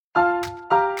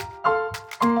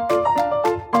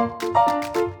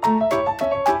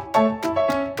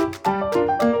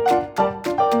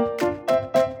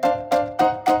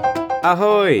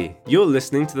Ahoy! You're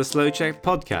listening to the Slowczech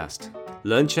podcast.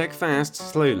 Learn Czech fast,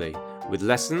 slowly, with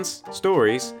lessons,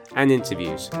 stories, and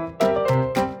interviews.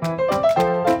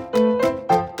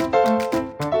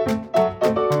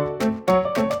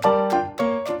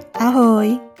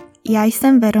 Ahoj, já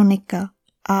jsem Veronika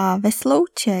a ve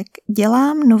Slowczech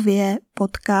dělám nově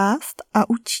podcast a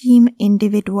učím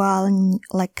individuální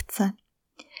lekce.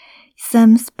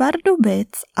 Jsem z Pardubic,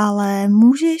 ale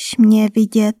můžeš mě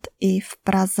vidět i v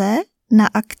Praze na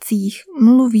akcích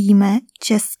Mluvíme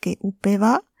česky u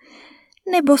piva,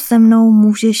 nebo se mnou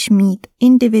můžeš mít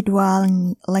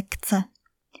individuální lekce.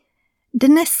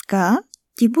 Dneska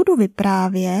ti budu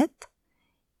vyprávět,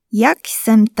 jak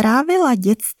jsem trávila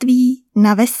dětství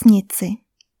na vesnici.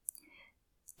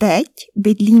 Teď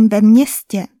bydlím ve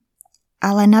městě,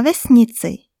 ale na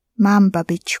vesnici mám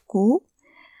babičku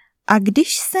a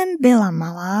když jsem byla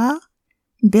malá,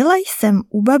 byla jsem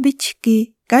u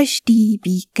babičky každý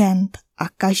víkend a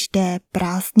každé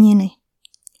prázdniny.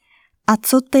 A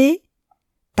co ty?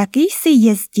 Taky jsi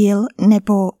jezdil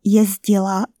nebo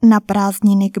jezdila na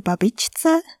prázdniny k babičce?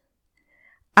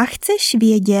 A chceš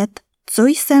vědět, co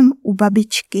jsem u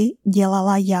babičky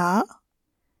dělala já?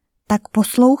 Tak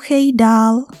poslouchej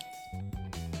dál.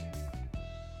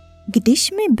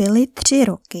 Když mi byly 3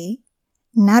 roky,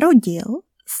 narodil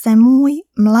se můj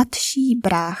mladší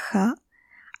brácha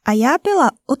a já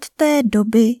byla od té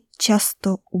doby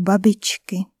často u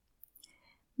babičky.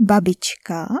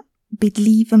 Babička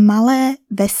bydlí v malé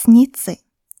vesnici.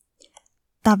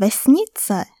 Ta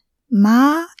vesnice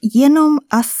má jenom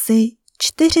asi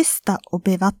 400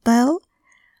 obyvatel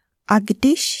a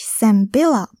když jsem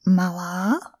byla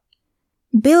malá,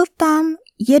 byl tam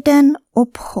jeden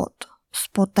obchod s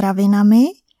potravinami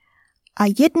a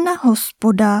jedna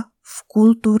hospoda v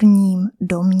kulturním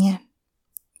domě.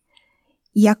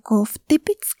 Jako v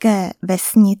typické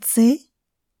vesnici,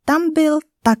 tam byl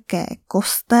také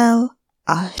kostel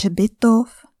a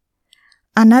hřbitov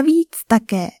a navíc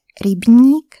také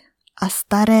rybník a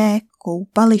staré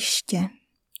koupaliště.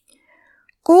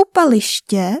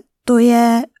 Koupaliště to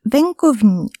je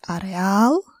venkovní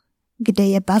areál, kde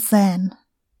je bazén.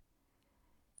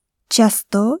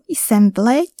 Často jsem v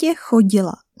létě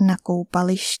chodila na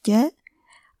koupaliště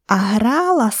a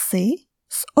hrála si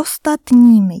s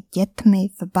ostatními dětmi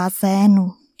v bazénu.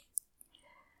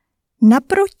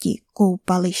 Naproti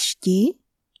koupališti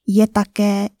je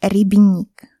také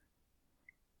rybník.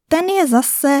 Ten je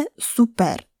zase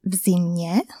super v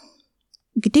zimě,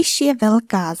 když je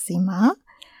velká zima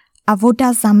a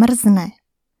voda zamrzne.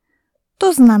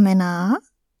 To znamená,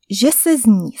 že se z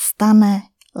ní stane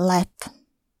led.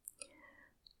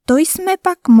 To jsme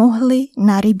pak mohli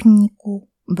na rybníku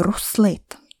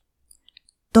bruslit.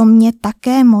 To mě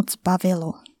také moc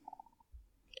bavilo.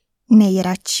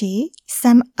 Nejradši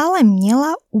jsem ale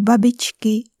měla u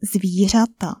babičky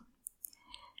zvířata.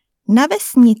 Na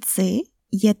vesnici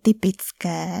je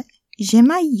typické, že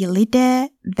mají lidé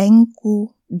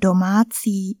venku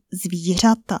domácí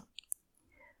zvířata.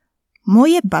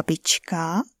 Moje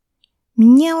babička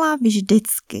měla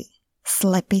vždycky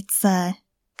slepice,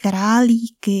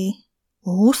 králíky,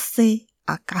 husy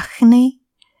a kachny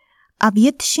a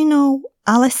většinou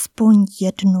alespoň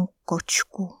jednu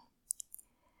kočku.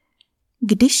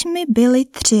 Když mi byly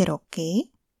 3 roky,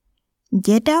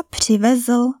 děda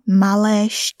přivezl malé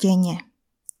štěně.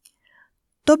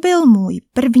 To byl můj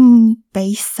první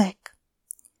pejsek.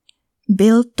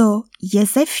 Byl to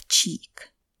jezevčík.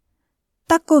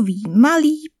 Takový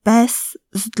malý pes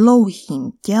s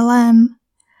dlouhým tělem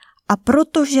a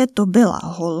protože to byla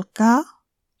holka,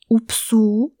 u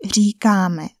psů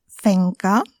říkáme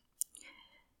Fenka,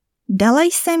 dala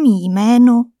jsem jí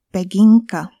jméno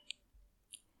Peginka.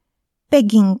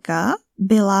 Peginka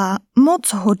byla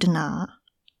moc hodná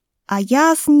a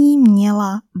já z ní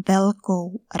měla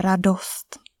velkou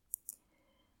radost.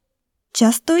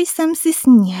 Často jsem si s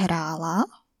ní hrála.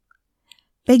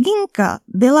 Peginka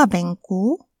byla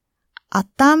venku a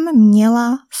tam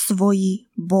měla svoji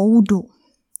boudu.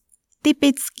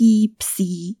 Typický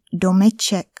psí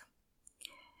domeček.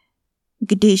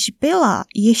 Když byla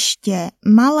ještě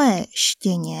malé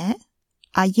štěně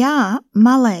a já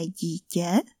malé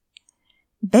dítě,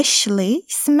 vešli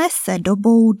jsme se do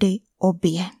boudy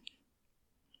obě.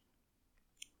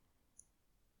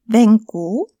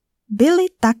 Venku byli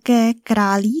také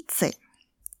králíci.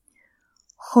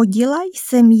 Chodila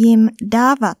jsem jim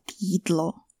dávat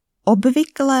jídlo,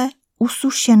 obvykle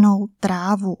usušenou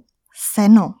trávu,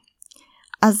 seno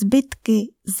a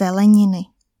zbytky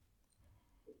zeleniny.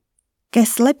 Ke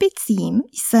slepicím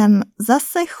jsem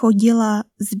zase chodila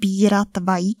sbírat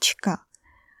vajíčka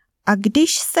a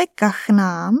když se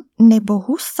kachnám nebo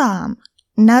husám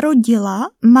narodila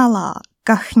malá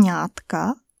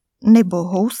kachňátka nebo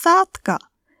housátka.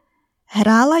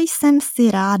 Hrála jsem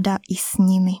si ráda i s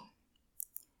nimi.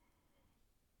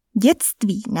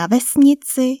 Dětství na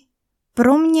vesnici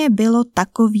pro mě bylo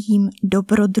takovým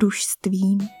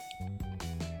dobrodružstvím.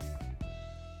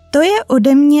 To je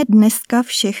ode mě dneska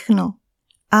všechno,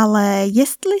 ale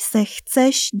jestli se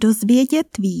chceš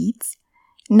dozvědět víc,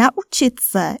 naučit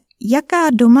se, jaká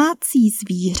domácí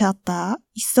zvířata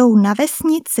jsou na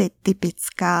vesnici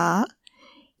typická,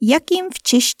 jak jim v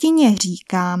češtině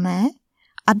říkáme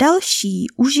a další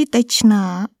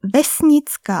užitečná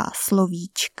vesnická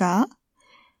slovíčka,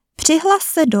 přihlas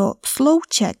se do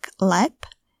Slowczech Lab,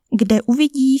 kde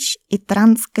uvidíš i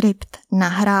transkript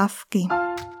nahrávky.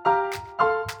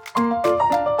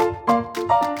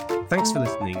 Thanks for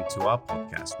listening to our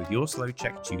podcast with your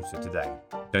Slowczech tutor today.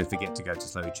 Don't forget to go to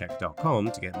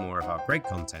slowczech.com to get more of our great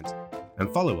content and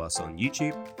follow us on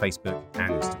YouTube, Facebook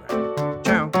and Instagram.